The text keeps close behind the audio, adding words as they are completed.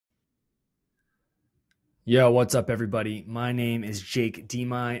Yo, what's up, everybody? My name is Jake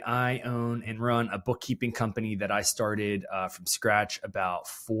Demai. I own and run a bookkeeping company that I started from scratch about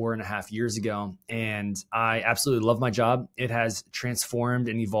 4.5 years ago. And I absolutely love my job. It has transformed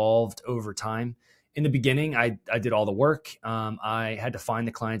and evolved over time. In the beginning, I did all the work. I had to find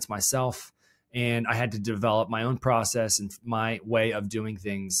the clients myself, and I had to develop my own process and my way of doing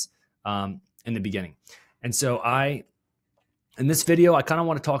things in the beginning. And so in this video, I kind of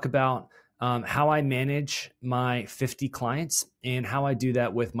want to talk about how I manage my 50 clients and how I do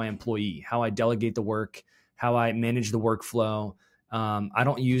that with my employee, how I delegate the work, how I manage the workflow. I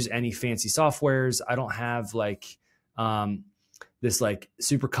don't use any fancy softwares. I don't have this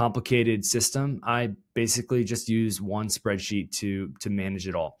super complicated system. I basically just use one spreadsheet to manage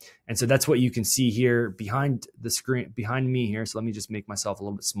it all. And so that's what you can see here behind the screen, behind me here. So let me just make myself a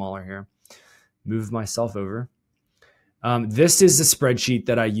little bit smaller here, move myself over. This is the spreadsheet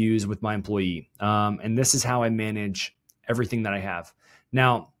that I use with my employee. And this is how I manage everything that I have.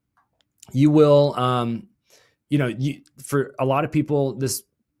 Now, you will, for a lot of people, this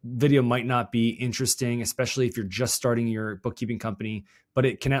video might not be interesting, especially if you're just starting your bookkeeping company, but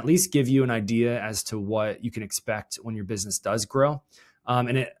it can at least give you an idea as to what you can expect when your business does grow.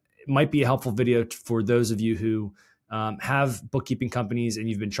 And it might be a helpful video for those of you who have bookkeeping companies and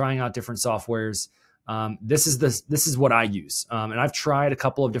you've been trying out different softwares. This is what I use. And I've tried a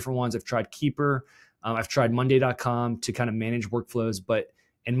couple of different ones. I've tried Keeper. I've tried Monday.com to kind of manage workflows. But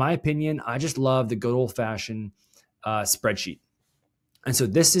in my opinion, I just love the good old fashioned spreadsheet. And so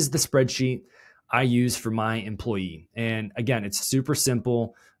this is the spreadsheet I use for my employee. And again, it's super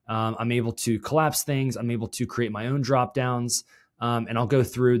simple. I'm able to collapse things. I'm able to create my own drop downs. And I'll go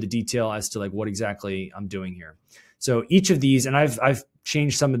through the detail as to like what exactly I'm doing here. So each of these, and I've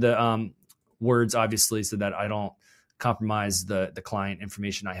changed some of the words, obviously, so that I don't compromise the client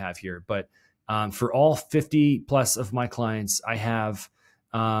information I have here. But for all 50 plus of my clients, I have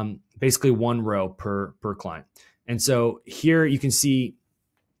basically one row per client. And so here you can see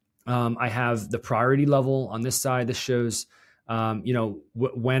I have the priority level on this side. This shows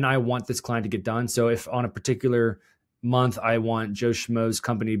when I want this client to get done. So if on a particular month I want Joe Schmo's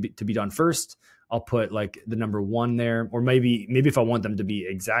company to be done first, I'll put like the number 1 there, or maybe if I want them to be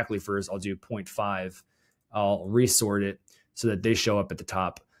exactly first, I'll do 0.5. I'll resort it so that they show up at the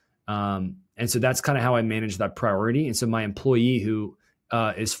top. And so that's kind of how I manage that priority. And so my employee, who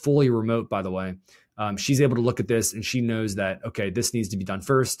is fully remote, by the way, she's able to look at this and she knows that, okay, this needs to be done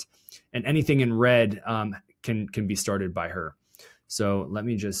first, and anything in red can be started by her. So let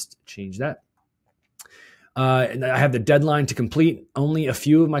me just change that. And I have the deadline to complete. Only a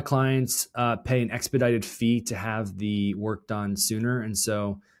few of my clients pay an expedited fee to have the work done sooner. And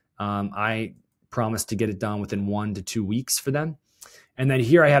so I promise to get it done within 1 to 2 weeks for them. And then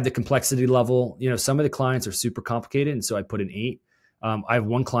here I have the complexity level. Some of the clients are super complicated, and so I put an 8. I have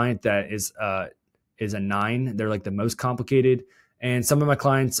one client that is a 9. They're like the most complicated. And some of my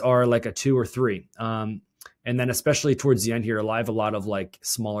clients are like a 2 or 3. And then especially towards the end here, I have a lot of like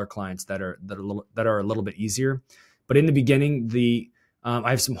smaller clients that are a little bit easier. But in the beginning, I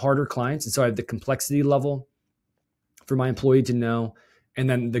have some harder clients. And so I have the complexity level for my employee to know, and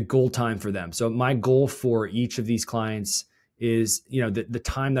then the goal time for them. So my goal for each of these clients is, the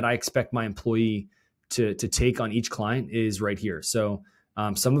time that I expect my employee to take on each client is right here. So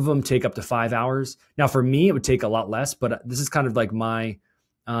some of them take up to 5 hours. Now for me, it would take a lot less, but this is kind of like my,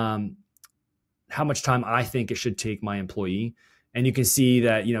 how much time I think it should take my employee. And you can see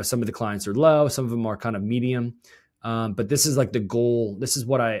that, some of the clients are low, some of them are kind of medium. But this is like the goal. This is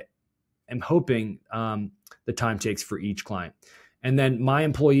what I am hoping the time takes for each client. And then my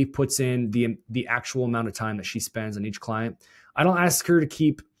employee puts in the actual amount of time that she spends on each client. I don't ask her to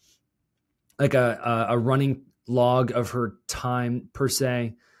keep like a running log of her time per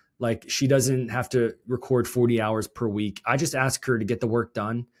se. Like she doesn't have to record 40 hours per week. I just ask her to get the work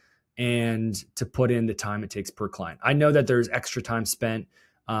done and to put in the time it takes per client. I know that there's extra time spent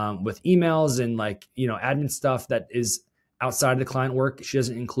with emails and admin stuff that is outside of the client work. She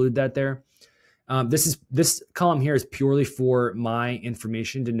doesn't include that there. This column here is purely for my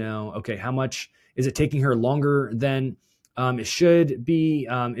information to know, okay, how much is it taking her longer than it should be?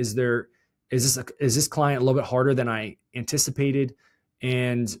 Is this client a little bit harder than I anticipated?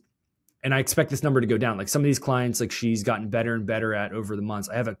 And I expect this number to go down. Like some of these clients, like she's gotten better and better at over the months.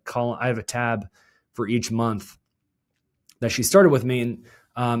 I have a tab for each month that she started with me. And,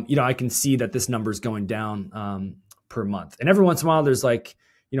 I can see that this number is going down per month. And every once in a while, there's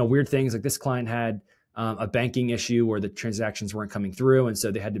weird things. Like this client had a banking issue where the transactions weren't coming through. And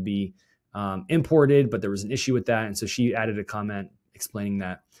so they had to be imported, but there was an issue with that. And so she added a comment explaining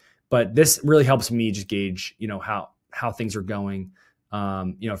that. But this really helps me just gauge, how things are going,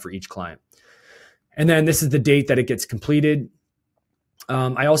 for each client. And then this is the date that it gets completed.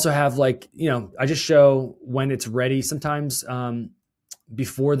 I also have I just show when it's ready. Sometimes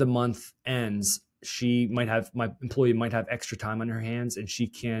before the month ends, my employee might have extra time on her hands, and she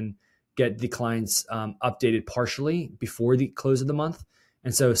can get the clients updated partially before the close of the month.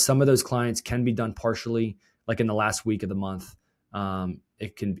 And so some of those clients can be done partially, like in the last week of the month.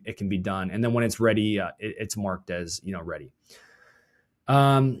 It can be done. And then when it's ready, it's marked as, ready.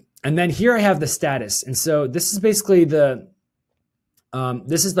 And then here I have the status. And so this is basically this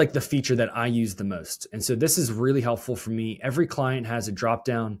is like the feature that I use the most. And so this is really helpful for me. Every client has a drop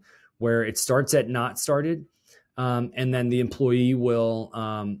down where it starts at not started. And then the employee will,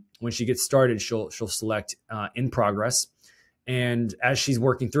 when she gets started, she'll select in progress. And as she's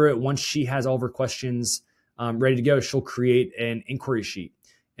working through it, once she has all of her questions ready to go, she'll create an inquiry sheet.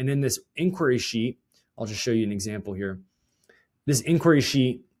 And in this inquiry sheet, I'll just show you an example here. This inquiry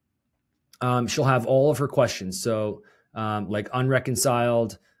sheet, she'll have all of her questions. So like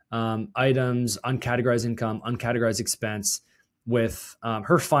unreconciled items, uncategorized income, uncategorized expense, with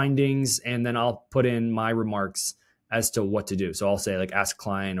her findings. And then I'll put in my remarks as to what to do. So I'll say like, ask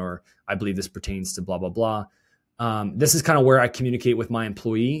client, or I believe this pertains to blah, blah, blah. This is kind of where I communicate with my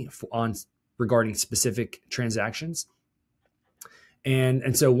employee regarding specific transactions.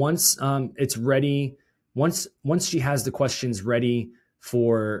 And so once it's ready, once she has the questions ready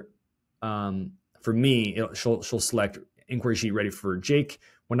for me, she'll select inquiry sheet ready for Jake.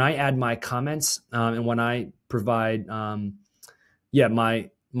 When I add my comments and when I provide my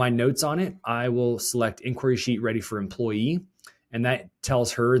notes on it, I will select inquiry sheet ready for employee, and that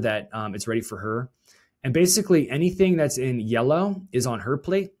tells her that it's ready for her. And basically anything that's in yellow is on her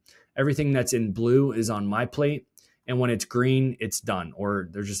plate. Everything that's in blue is on my plate. And when it's green, it's done, or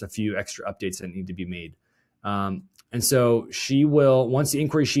there's just a few extra updates that need to be made. And so she will, once the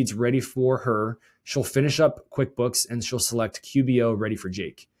inquiry sheet's ready for her, she'll finish up QuickBooks and she'll select QBO ready for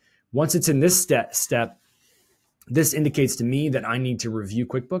Jake. Once it's in this step, this indicates to me that I need to review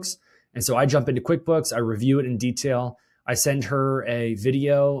QuickBooks. And so I jump into QuickBooks, I review it in detail. I send her a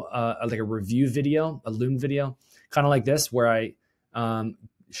video, like a review video, a Loom video, kind of like this, where I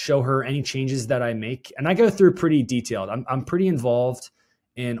show her any changes that I make. And I go through pretty detailed. I'm pretty involved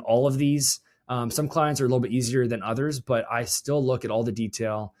in all of these. Some clients are a little bit easier than others, but I still look at all the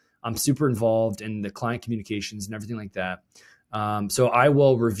detail. I'm super involved in the client communications and everything like that. So I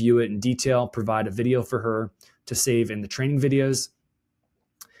will review it in detail, provide a video for her to save in the training videos.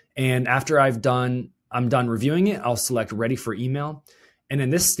 And after I'm done reviewing it, I'll select ready for email. And in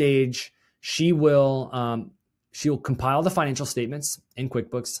this stage, she'll compile the financial statements in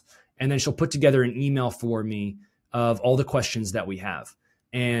QuickBooks, and then she'll put together an email for me of all the questions that we have.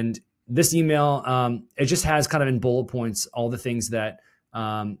 And this email, it just has kind of in bullet points all the things that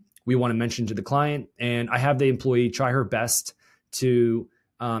we want to mention to the client. And I have the employee try her best to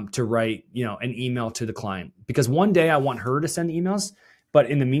write, an email to the client, because one day I want her to send emails, but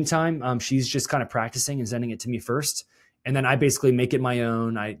in the meantime, she's just kind of practicing and sending it to me first. And then I basically make it my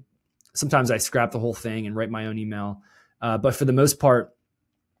own. Sometimes I scrap the whole thing and write my own email. But for the most part,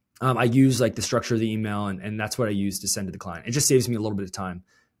 I use like the structure of the email, and that's what I use to send to the client. It just saves me a little bit of time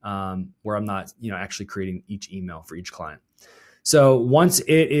where I'm not, actually creating each email for each client. So once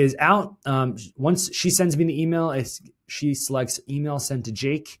it is out, once she sends me the email, she selects email sent to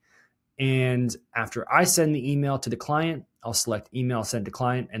Jake. And after I send the email to the client, I'll select email sent to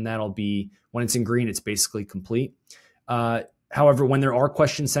client, and that'll be, when it's in green, it's basically complete. However, when there are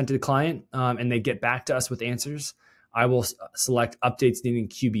questions sent to the client and they get back to us with answers, I will select updates needing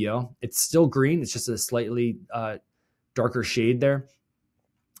QBO. It's still green. It's just a slightly darker shade there.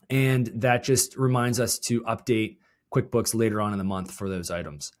 And that just reminds us to update QuickBooks later on in the month for those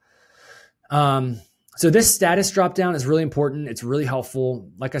items. So this status dropdown is really important. It's really helpful.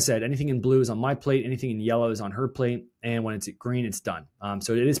 Like I said, anything in blue is on my plate. Anything in yellow is on her plate. And when it's green, it's done.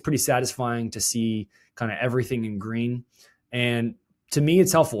 So it is pretty satisfying to see kind of everything in green. And to me,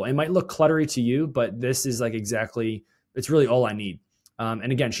 it's helpful. It might look cluttery to you, but this is like it's really all I need.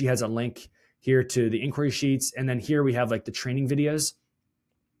 And again, she has a link here to the inquiry sheets. And then here we have like the training videos.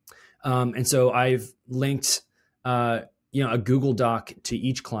 And so I've linked, a Google Doc to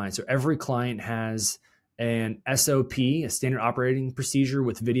each client. So every client has an SOP, a standard operating procedure,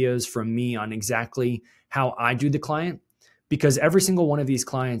 with videos from me on exactly how I do the client, because every single one of these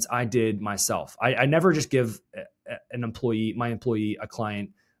clients I did myself. I never just give my employee a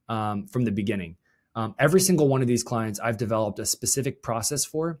client from the beginning. Every single one of these clients I've developed a specific process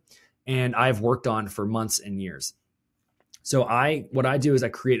for, and I've worked on for months and years. So what I do is I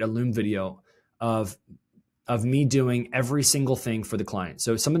create a Loom video of me doing every single thing for the client.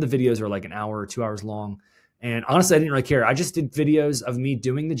 So some of the videos are like an hour or 2 hours long. And honestly, I didn't really care. I just did videos of me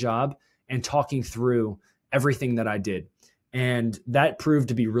doing the job and talking through everything that I did. And that proved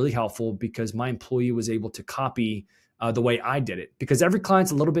to be really helpful because my employee was able to copy the way I did it, because every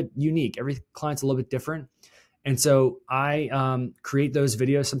client's a little bit unique. Every client's a little bit different. And so I create those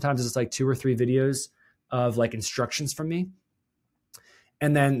videos. Sometimes it's like 2 or 3 videos of like instructions from me.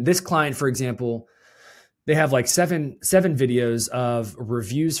 And then this client, for example, they have like seven videos of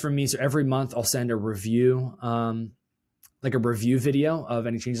reviews from me. So every month I'll send a review, like a review video of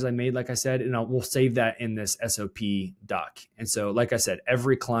any changes I made, like I said, and we'll save that in this SOP doc. And so, like I said,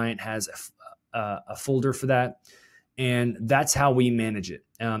 every client has a folder for that. And that's how we manage it.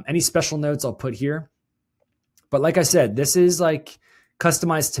 Any special notes I'll put here. But like I said, this is like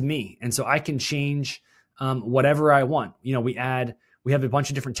customized to me. And so I can change whatever I want. You know, we have a bunch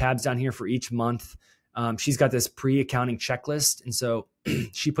of different tabs down here for each month. She's got this pre-accounting checklist. And so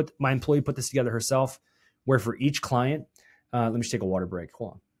my employee put this together herself, where for each client, let me just take a water break.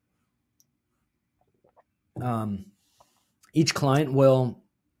 Hold on. Each client will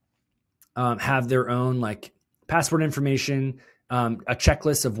have their own like password information, a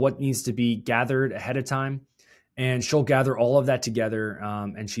checklist of what needs to be gathered ahead of time. And she'll gather all of that together.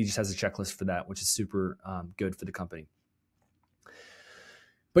 And she just has a checklist for that, which is super good for the company.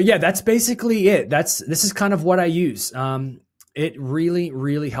 But yeah, that's basically it. This is kind of what I use. It really,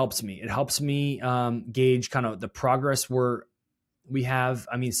 really helps me. It helps me gauge kind of the progress we have.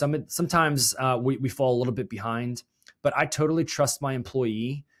 I mean, sometimes we fall a little bit behind, but I totally trust my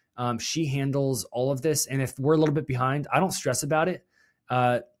employee. She handles all of this. And if we're a little bit behind, I don't stress about it.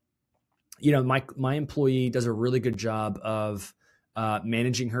 You know, my employee does a really good job of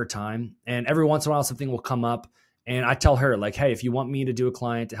managing her time. And every once in a while, something will come up. And I tell her like, hey, if you want me to do a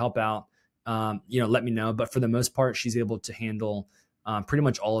client to help out, you know, let me know. But for the most part, she's able to handle pretty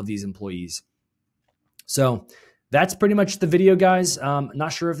much all of these employees. So that's pretty much the video, guys.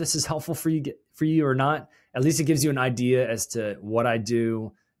 Not sure if this is helpful for you or not. At least it gives you an idea as to what I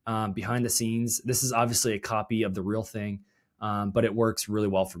do behind the scenes. This is obviously a copy of the real thing, but it works really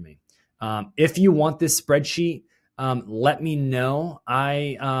well for me. If you want this spreadsheet, let me know.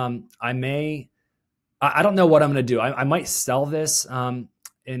 I don't know what I'm going to do. I might sell this.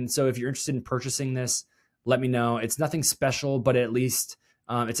 And so if you're interested in purchasing this, let me know. It's nothing special, but at least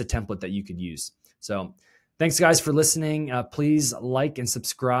it's a template that you could use. So thanks guys for listening. Please like and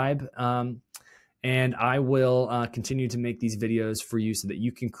subscribe. And I will continue to make these videos for you so that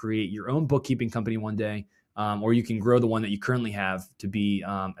you can create your own bookkeeping company one day, or you can grow the one that you currently have to be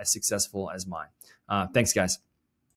as successful as mine. Thanks guys.